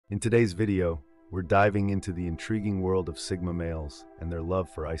In today's video, we're diving into the intriguing world of Sigma males and their love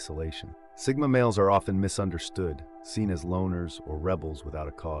for isolation. Sigma males are often misunderstood, seen as loners or rebels without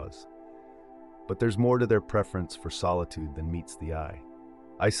a cause. But there's more to their preference for solitude than meets the eye.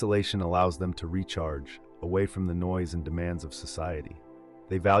 Isolation allows them to recharge, away from the noise and demands of society.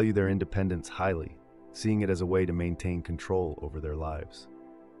 They value their independence highly, seeing it as a way to maintain control over their lives.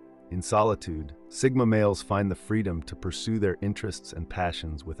 In solitude, Sigma males find the freedom to pursue their interests and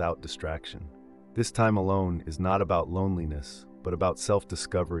passions without distraction. This time alone is not about loneliness, but about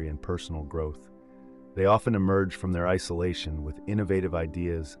self-discovery and personal growth. They often emerge from their isolation with innovative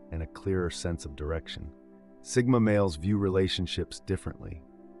ideas and a clearer sense of direction. Sigma males view relationships differently,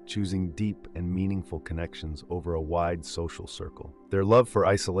 choosing deep and meaningful connections over a wide social circle. Their love for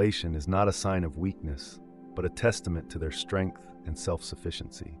isolation is not a sign of weakness, but a testament to their strength and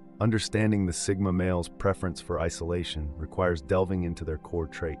self-sufficiency. Understanding the Sigma male's preference for isolation requires delving into their core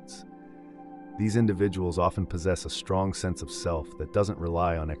traits. These individuals often possess a strong sense of self that doesn't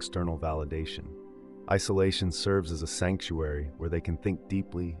rely on external validation. Isolation serves as a sanctuary where they can think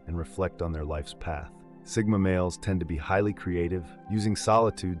deeply and reflect on their life's path. Sigma males tend to be highly creative, using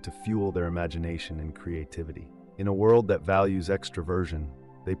solitude to fuel their imagination and creativity. In a world that values extroversion,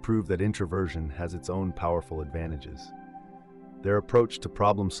 they prove that introversion has its own powerful advantages. Their approach to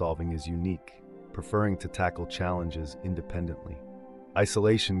problem-solving is unique, preferring to tackle challenges independently.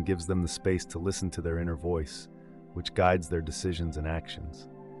 Isolation gives them the space to listen to their inner voice, which guides their decisions and actions.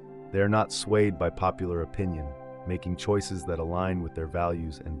 They are not swayed by popular opinion, making choices that align with their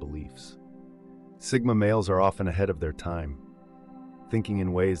values and beliefs. Sigma males are often ahead of their time, thinking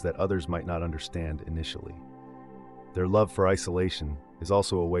in ways that others might not understand initially. Their love for isolation is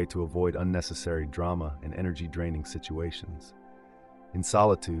also a way to avoid unnecessary drama and energy-draining situations. In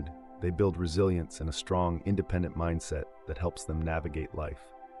solitude, they build resilience and a strong, independent mindset that helps them navigate life.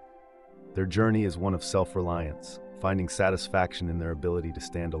 Their journey is one of self-reliance, finding satisfaction in their ability to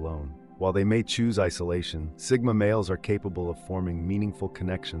stand alone. While they may choose isolation, Sigma males are capable of forming meaningful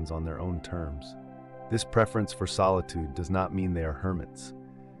connections on their own terms. This preference for solitude does not mean they are hermits.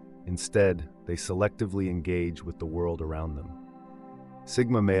 Instead, they selectively engage with the world around them.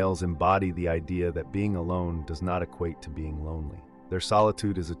 Sigma males embody the idea that being alone does not equate to being lonely. Their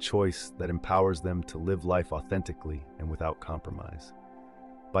solitude is a choice that empowers them to live life authentically and without compromise.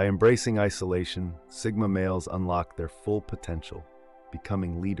 By embracing isolation, Sigma males unlock their full potential,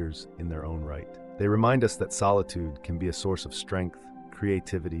 becoming leaders in their own right. They remind us that solitude can be a source of strength,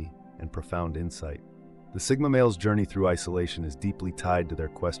 creativity, and profound insight. The Sigma male's journey through isolation is deeply tied to their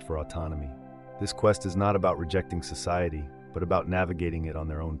quest for autonomy. This quest is not about rejecting society, but about navigating it on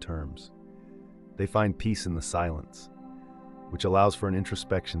their own terms. They find peace in the silence, which allows for an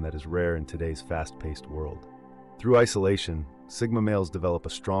introspection that is rare in today's fast-paced world. Through isolation, Sigma males develop a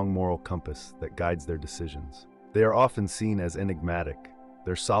strong moral compass that guides their decisions. They are often seen as enigmatic,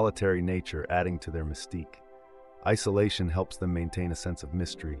 their solitary nature adding to their mystique. Isolation helps them maintain a sense of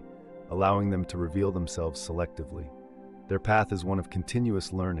mystery, allowing them to reveal themselves selectively. Their path is one of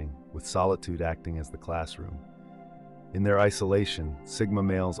continuous learning, with solitude acting as the classroom. In their isolation, Sigma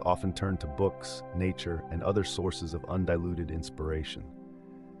males often turn to books, nature, and other sources of undiluted inspiration.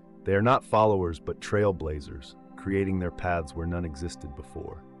 They are not followers but trailblazers, creating their paths where none existed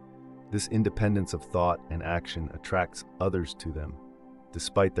before. This independence of thought and action attracts others to them,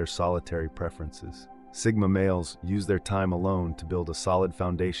 despite their solitary preferences. Sigma males use their time alone to build a solid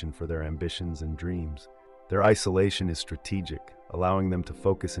foundation for their ambitions and dreams. Their isolation is strategic, allowing them to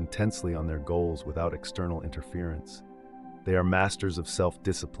focus intensely on their goals without external interference. They are masters of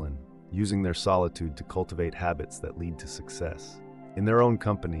self-discipline, using their solitude to cultivate habits that lead to success. In their own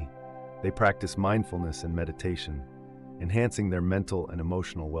company, they practice mindfulness and meditation, enhancing their mental and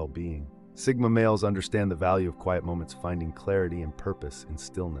emotional well-being. Sigma males understand the value of quiet moments, finding clarity and purpose in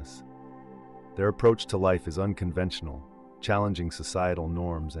stillness. Their approach to life is unconventional, challenging societal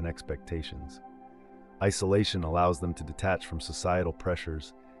norms and expectations. Isolation allows them to detach from societal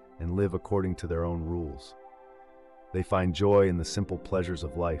pressures and live according to their own rules. They find joy in the simple pleasures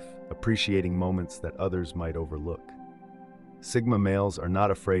of life, appreciating moments that others might overlook. Sigma males are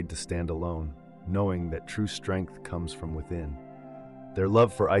not afraid to stand alone, knowing that true strength comes from within. Their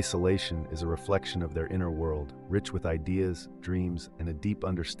love for isolation is a reflection of their inner world, rich with ideas, dreams, and a deep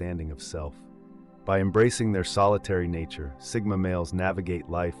understanding of self. By embracing their solitary nature, Sigma males navigate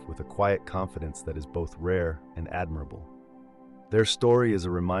life with a quiet confidence that is both rare and admirable. Their story is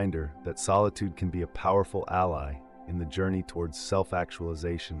a reminder that solitude can be a powerful ally in the journey towards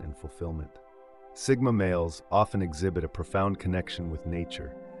self-actualization and fulfillment. Sigma males often exhibit a profound connection with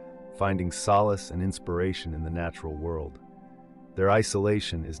nature, finding solace and inspiration in the natural world. Their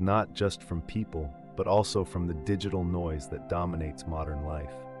isolation is not just from people, but also from the digital noise that dominates modern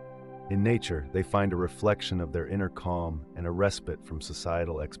life. In nature, they find a reflection of their inner calm and a respite from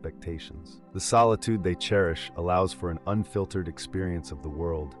societal expectations. The solitude they cherish allows for an unfiltered experience of the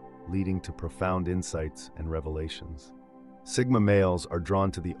world, leading to profound insights and revelations. Sigma males are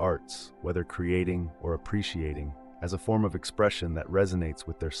drawn to the arts, whether creating or appreciating, as a form of expression that resonates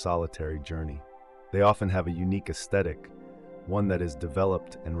with their solitary journey. They often have a unique aesthetic, one that is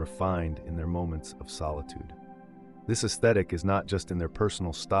developed and refined in their moments of solitude. This aesthetic is not just in their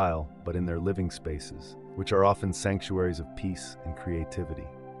personal style, but in their living spaces, which are often sanctuaries of peace and creativity.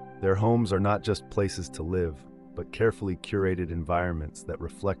 Their homes are not just places to live, but carefully curated environments that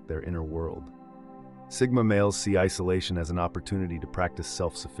reflect their inner world. Sigma males see isolation as an opportunity to practice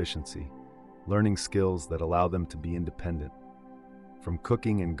self-sufficiency, learning skills that allow them to be independent. From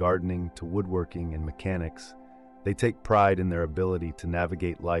cooking and gardening to woodworking and mechanics, they take pride in their ability to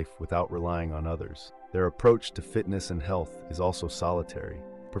navigate life without relying on others. Their approach to fitness and health is also solitary,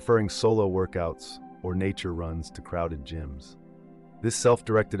 preferring solo workouts or nature runs to crowded gyms. This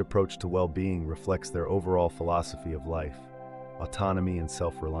self-directed approach to well-being reflects their overall philosophy of life, autonomy and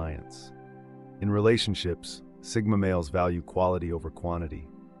self-reliance. In relationships, Sigma males value quality over quantity,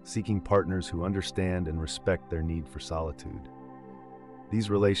 seeking partners who understand and respect their need for solitude. These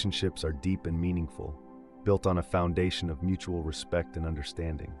relationships are deep and meaningful, built on a foundation of mutual respect and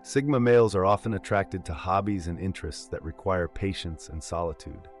understanding. Sigma males are often attracted to hobbies and interests that require patience and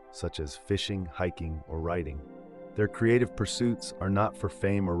solitude, such as fishing, hiking, or writing. Their creative pursuits are not for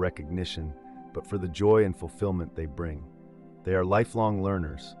fame or recognition, but for the joy and fulfillment they bring. They are lifelong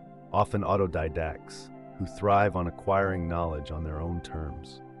learners, often autodidacts, who thrive on acquiring knowledge on their own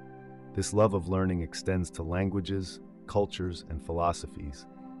terms. This love of learning extends to languages, cultures, and philosophies,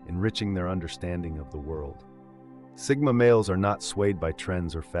 enriching their understanding of the world. Sigma males are not swayed by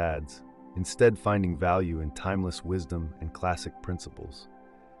trends or fads, instead finding value in timeless wisdom and classic principles.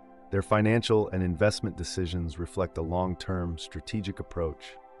 Their financial and investment decisions reflect a long-term, strategic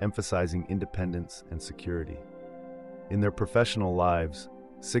approach, emphasizing independence and security. In their professional lives,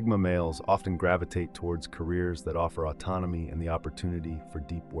 Sigma males often gravitate towards careers that offer autonomy and the opportunity for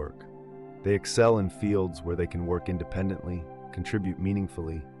deep work. They excel in fields where they can work independently, contribute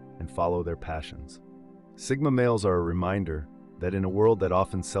meaningfully, and follow their passions. Sigma males are a reminder that in a world that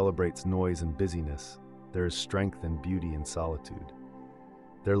often celebrates noise and busyness, there is strength and beauty in solitude.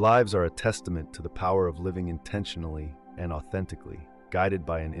 Their lives are a testament to the power of living intentionally and authentically, guided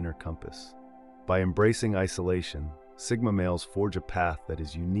by an inner compass. By embracing isolation, Sigma males forge a path that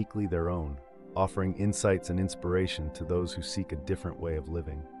is uniquely their own, offering insights and inspiration to those who seek a different way of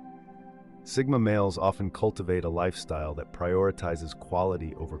living. Sigma males often cultivate a lifestyle that prioritizes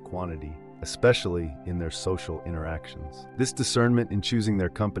quality over quantity, especially in their social interactions. This discernment in choosing their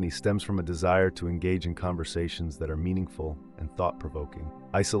company stems from a desire to engage in conversations that are meaningful and thought-provoking.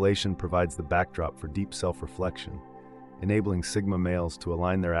 Isolation provides the backdrop for deep self-reflection, enabling Sigma males to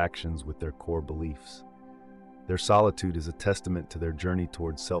align their actions with their core beliefs. Their solitude is a testament to their journey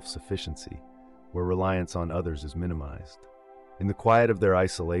towards self-sufficiency, where reliance on others is minimized. In the quiet of their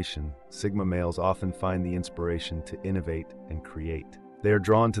isolation, Sigma males often find the inspiration to innovate and create. They are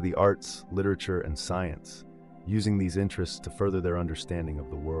drawn to the arts, literature, and science, using these interests to further their understanding of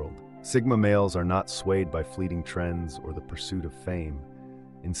the world. Sigma males are not swayed by fleeting trends or the pursuit of fame.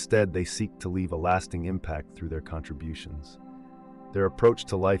 Instead, they seek to leave a lasting impact through their contributions. Their approach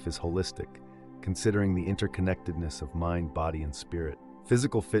to life is holistic, considering the interconnectedness of mind, body, and spirit.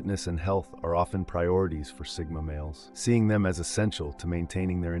 Physical fitness and health are often priorities for Sigma males, seeing them as essential to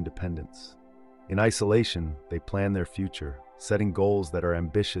maintaining their independence. In isolation, they plan their future, setting goals that are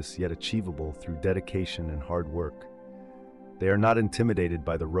ambitious yet achievable through dedication and hard work. They are not intimidated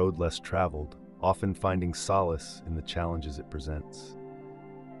by the road less traveled, often finding solace in the challenges it presents.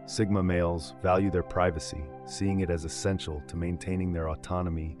 Sigma males value their privacy, seeing it as essential to maintaining their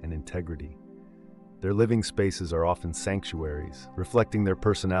autonomy and integrity. Their living spaces are often sanctuaries, reflecting their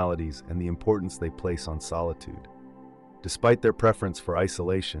personalities and the importance they place on solitude. Despite their preference for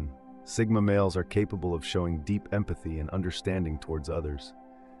isolation, Sigma males are capable of showing deep empathy and understanding towards others.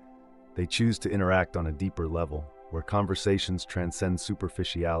 They choose to interact on a deeper level, where conversations transcend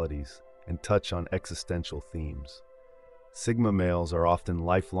superficialities and touch on existential themes. Sigma males are often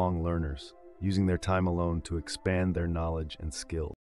lifelong learners, using their time alone to expand their knowledge and skills.